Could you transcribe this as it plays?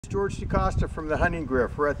George DeCosta from the Hunting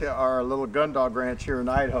Griff. We're at our little gun dog ranch here in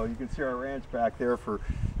Idaho. You can see our ranch back there for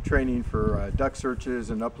training for duck searches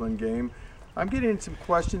and upland game. I'm getting some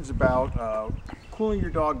questions about cooling your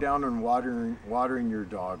dog down and watering your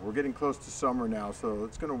dog. We're getting close to summer now, so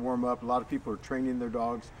it's going to warm up. A lot of people are training their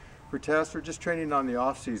dogs for tests or just training on the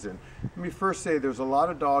off season. Let me first say there's a lot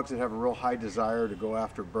of dogs that have a real high desire to go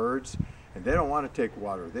after birds, and they don't want to take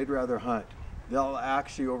water. They'd rather hunt. They'll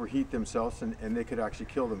actually overheat themselves and they could actually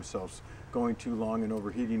kill themselves going too long and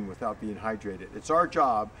overheating without being hydrated. It's our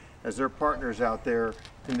job as their partners out there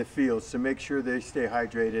in the fields to make sure they stay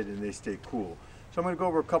hydrated and they stay cool. So I'm going to go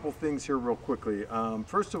over a couple things here real quickly.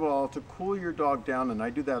 First of all, to cool your dog down, and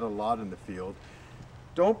I do that a lot in the field,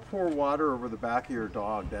 don't pour water over the back of your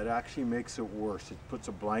dog. That actually makes it worse. It puts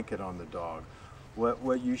a blanket on the dog.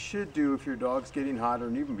 What you should do if your dog's getting hot, or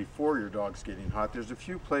even before your dog's getting hot, there's a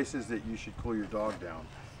few places that you should cool your dog down.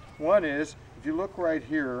 One is, if you look right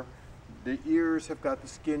here, the ears have got the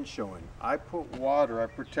skin showing. I put water, I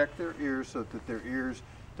protect their ears so that their ears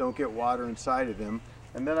don't get water inside of them,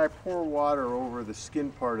 and then I pour water over the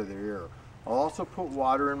skin part of their ear. I'll also put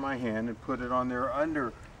water in my hand and put it on their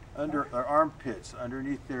under their armpits,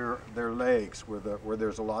 underneath their legs where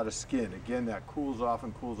there's a lot of skin. Again, that cools off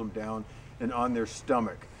and cools them down, and on their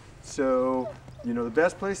stomach. So, you know, the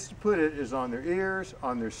best place to put it is on their ears,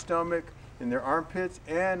 on their stomach, in their armpits,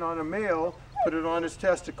 and on a male, put it on his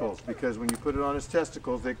testicles, because when you put it on his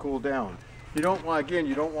testicles, they cool down. You don't want, again,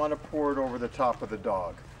 you don't want to pour it over the top of the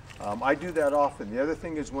dog. I do that often. The other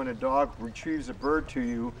thing is when a dog retrieves a bird to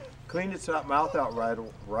you, clean its mouth out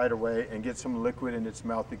right away and get some liquid in its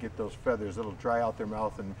mouth to get those feathers. It'll dry out their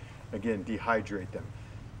mouth and, again, dehydrate them.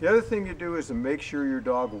 The other thing you do is to make sure your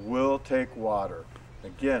dog will take water.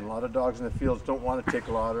 Again, a lot of dogs in the fields don't want to take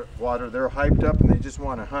water. They're hyped up and they just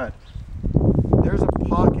want to hunt. There's a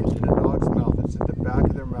pocket in a dog's mouth. It's at the back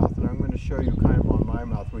of their mouth, and I'm going to show you kind of on my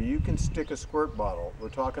mouth where you can stick a squirt bottle. We're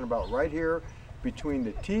talking about right here between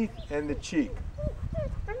the teeth and the cheek.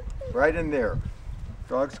 Right in there.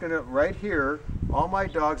 Dog's gonna, right here, all my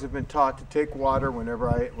dogs have been taught to take water whenever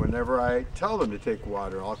I tell them to take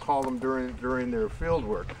water. I'll call them during their field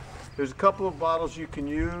work. There's a couple of bottles you can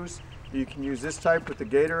use. You can use this type with the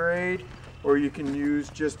Gatorade, or you can use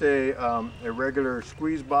just a regular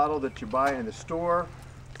squeeze bottle that you buy in the store.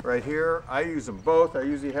 Right here, I use them both. I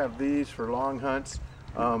usually have these for long hunts.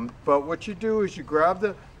 But what you do is you grab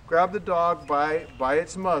the dog by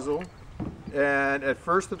its muzzle. And at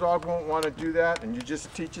first the dog won't want to do that, and you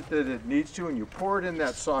just teach it that it needs to, and you pour it in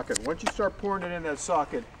that socket. Once you start pouring it in that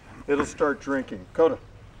socket, it'll start drinking. Coda.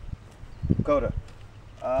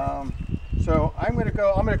 So I'm going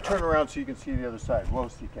to turn around so you can see the other side. Whoa,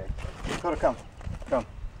 CK. Coda, come.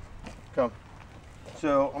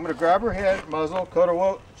 So I'm going to grab her head, muzzle, Coda,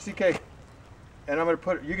 whoa, CK. And I'm going to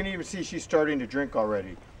put it, you can even see she's starting to drink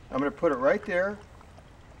already. I'm going to put it right there.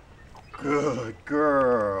 Good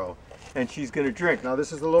girl. And she's going to drink. Now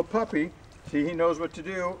this is a little puppy. See, he knows what to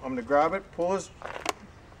do. I'm going to grab it, pull his,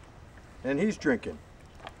 and he's drinking.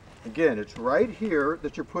 Again, it's right here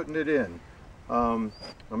that you're putting it in. I'm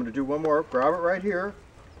going to do one more. Grab it right here,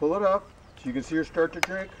 pull it up, so you can see her start to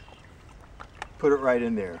drink. Put it right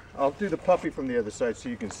in there. I'll do the puppy from the other side so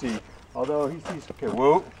you can see. Although he sees, okay,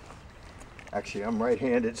 whoa. Actually, I'm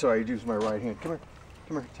right-handed, so I use my right hand. Come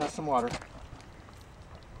here, test some water.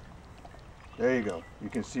 There you go. You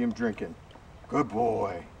can see him drinking. Good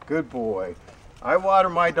boy. Good boy. I water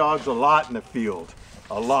my dogs a lot in the field.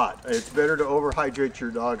 A lot. It's better to overhydrate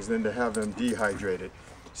your dogs than to have them dehydrated.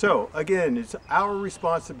 So again, it's our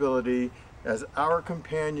responsibility as our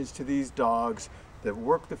companions to these dogs that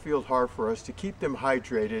work the field hard for us to keep them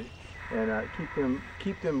hydrated and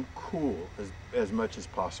keep them cool as much as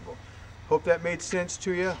possible. Hope that made sense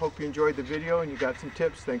to you. Hope you enjoyed the video and you got some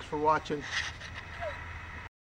tips. Thanks for watching.